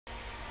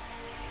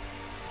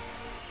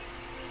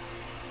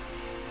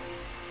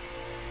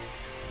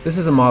This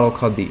is a model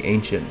called the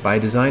Ancient by a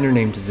designer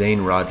named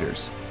Zane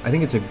Rogers. I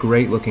think it's a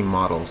great looking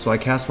model, so I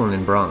cast one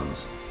in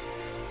bronze.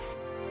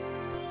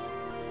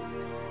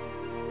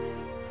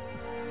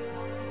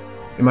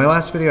 In my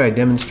last video I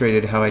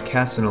demonstrated how I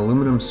cast an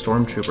aluminum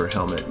stormtrooper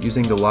helmet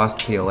using the Lost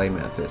PLA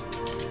method.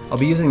 I'll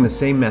be using the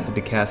same method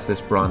to cast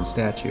this bronze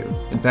statue.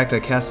 In fact, I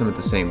cast them at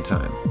the same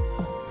time.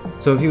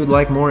 So if you would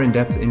like more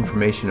in-depth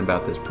information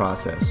about this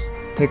process,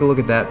 take a look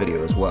at that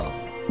video as well.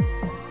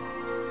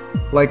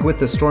 Like with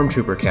the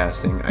stormtrooper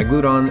casting, I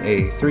glued on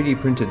a 3D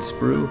printed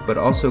sprue, but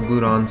also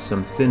glued on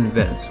some thin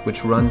vents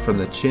which run from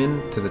the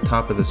chin to the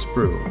top of the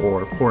sprue,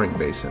 or pouring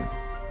basin.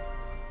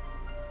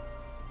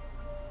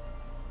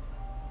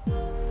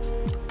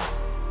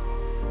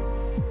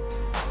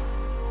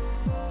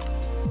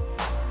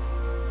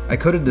 I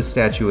coated the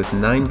statue with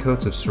 9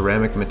 coats of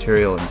ceramic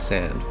material and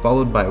sand,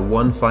 followed by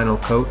one final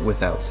coat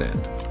without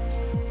sand.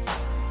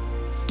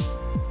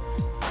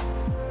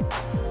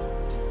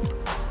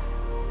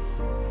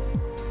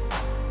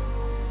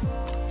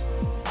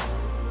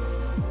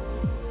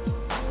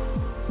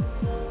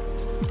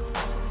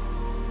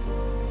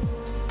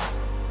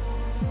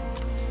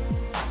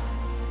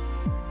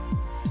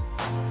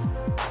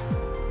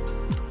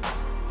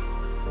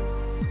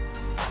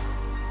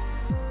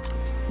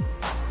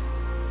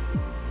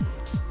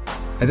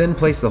 I then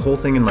placed the whole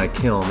thing in my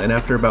kiln, and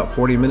after about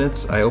 40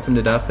 minutes, I opened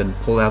it up and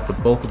pulled out the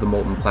bulk of the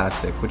molten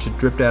plastic, which had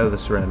dripped out of the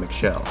ceramic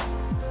shell.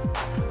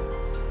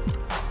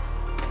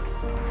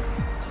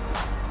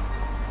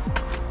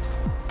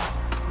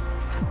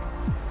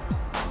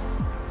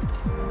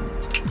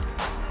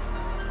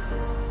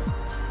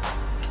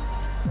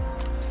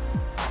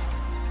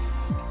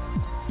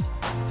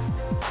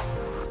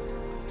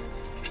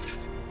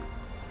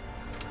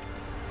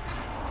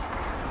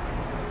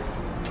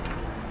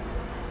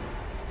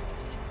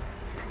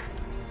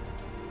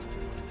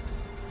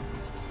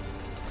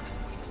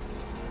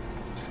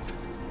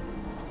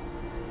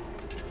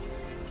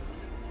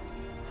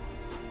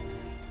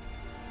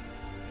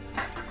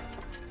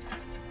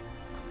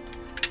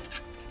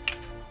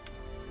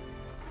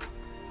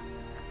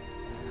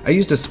 I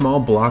used a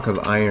small block of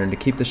iron to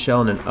keep the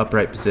shell in an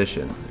upright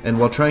position, and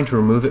while trying to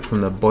remove it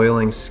from the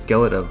boiling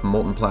skillet of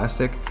molten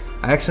plastic,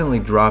 I accidentally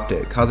dropped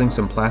it, causing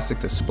some plastic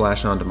to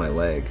splash onto my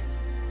leg.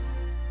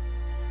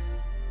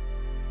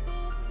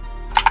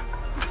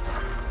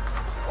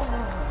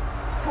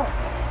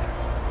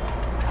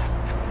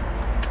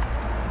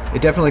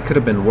 It definitely could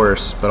have been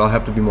worse, but I'll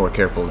have to be more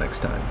careful next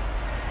time.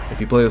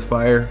 If you play with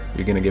fire,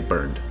 you're gonna get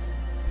burned.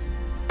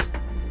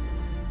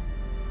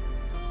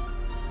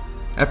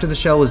 After the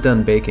shell was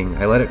done baking,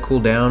 I let it cool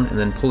down and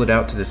then pulled it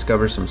out to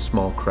discover some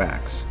small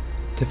cracks.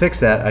 To fix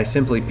that, I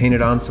simply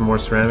painted on some more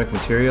ceramic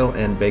material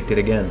and baked it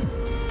again.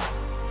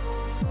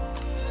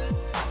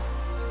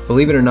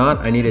 Believe it or not,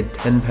 I needed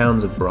 10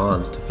 pounds of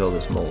bronze to fill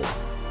this mold.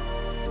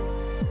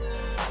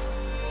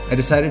 I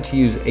decided to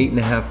use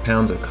 8.5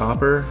 pounds of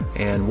copper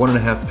and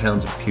 1.5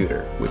 pounds of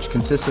pewter, which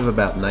consists of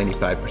about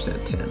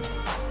 95% tin.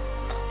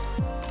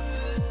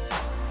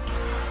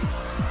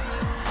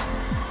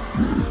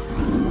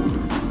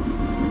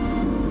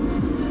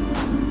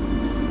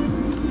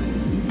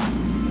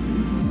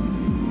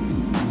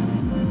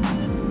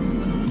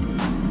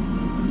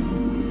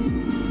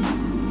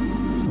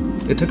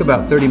 It took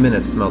about 30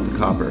 minutes to melt the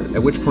copper,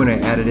 at which point I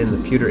added in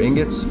the pewter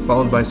ingots,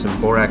 followed by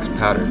some borax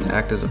powder to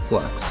act as a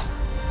flux.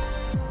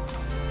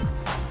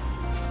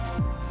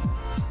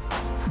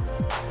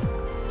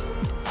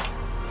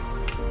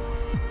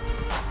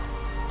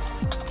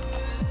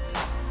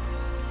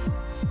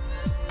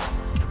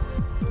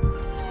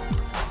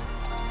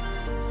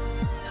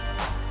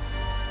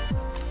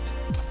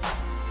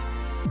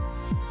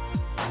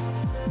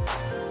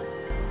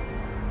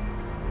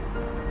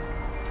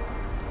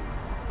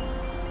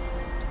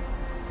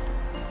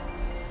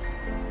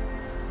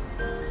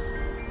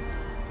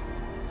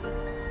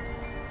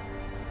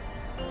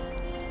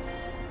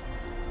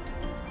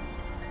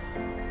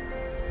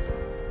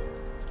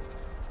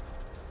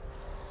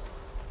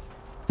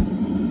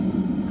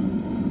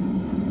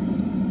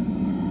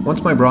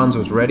 Once my bronze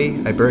was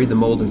ready, I buried the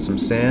mold in some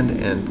sand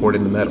and poured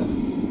in the metal.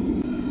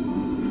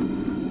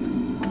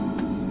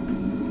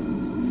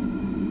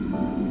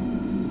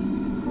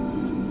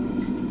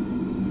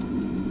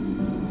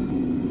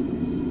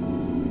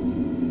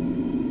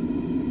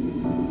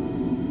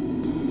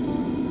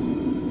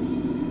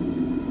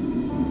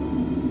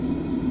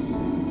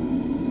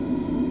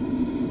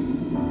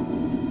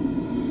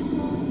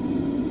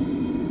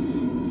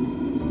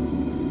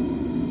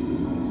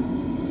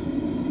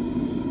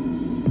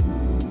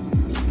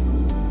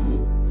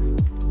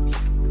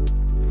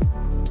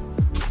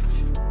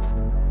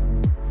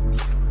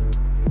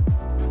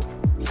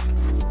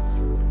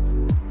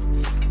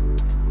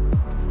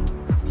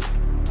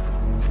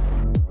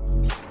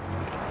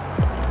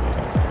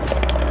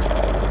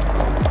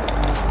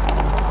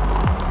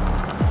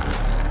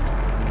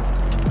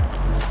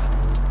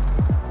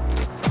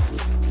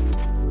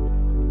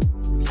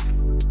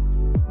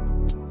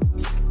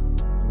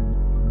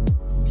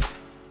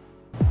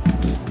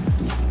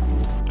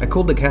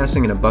 cooled the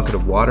casting in a bucket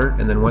of water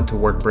and then went to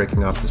work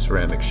breaking off the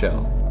ceramic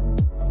shell.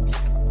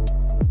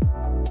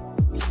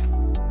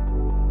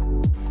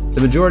 The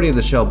majority of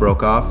the shell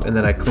broke off, and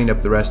then I cleaned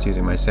up the rest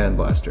using my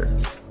sandblaster.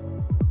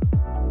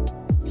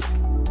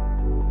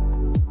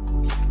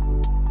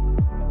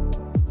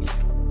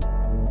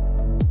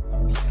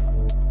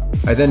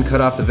 I then cut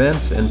off the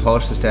vents and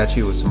polished the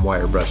statue with some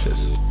wire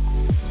brushes.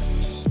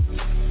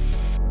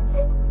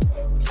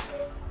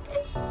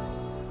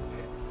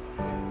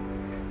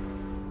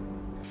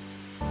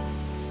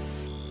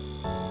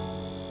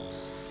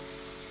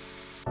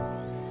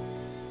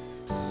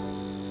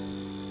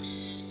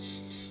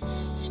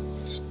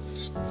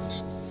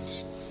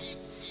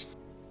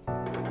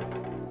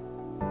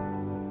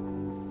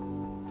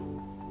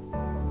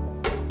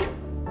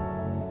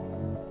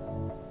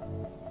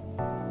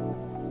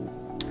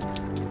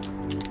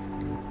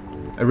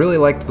 I really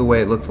liked the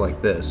way it looked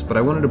like this, but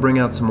I wanted to bring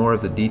out some more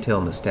of the detail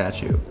in the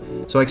statue,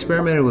 so I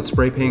experimented with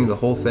spray painting the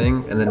whole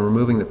thing and then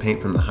removing the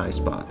paint from the high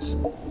spots.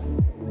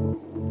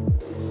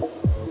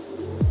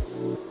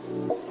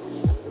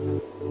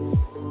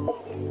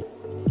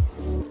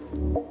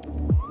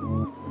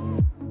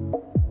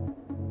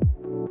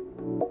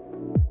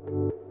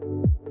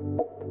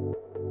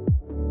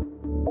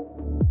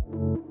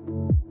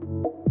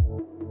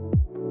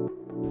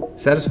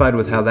 Satisfied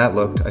with how that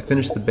looked, I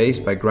finished the base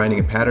by grinding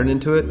a pattern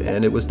into it,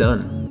 and it was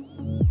done.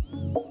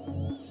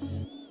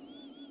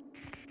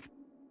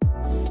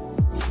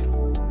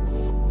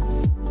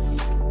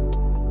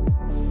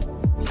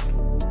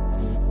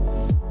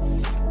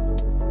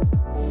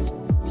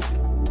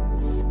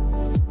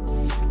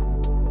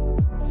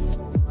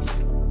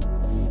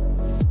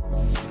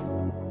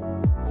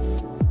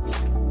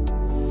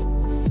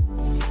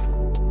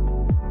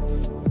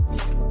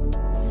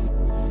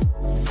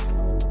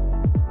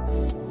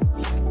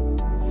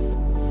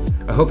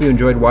 I hope you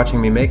enjoyed watching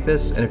me make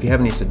this, and if you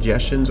have any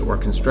suggestions or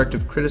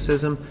constructive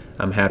criticism,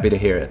 I'm happy to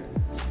hear it.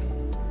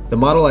 The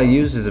model I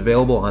used is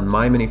available on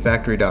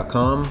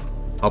myminifactory.com.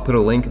 I'll put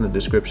a link in the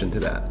description to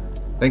that.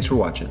 Thanks for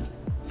watching.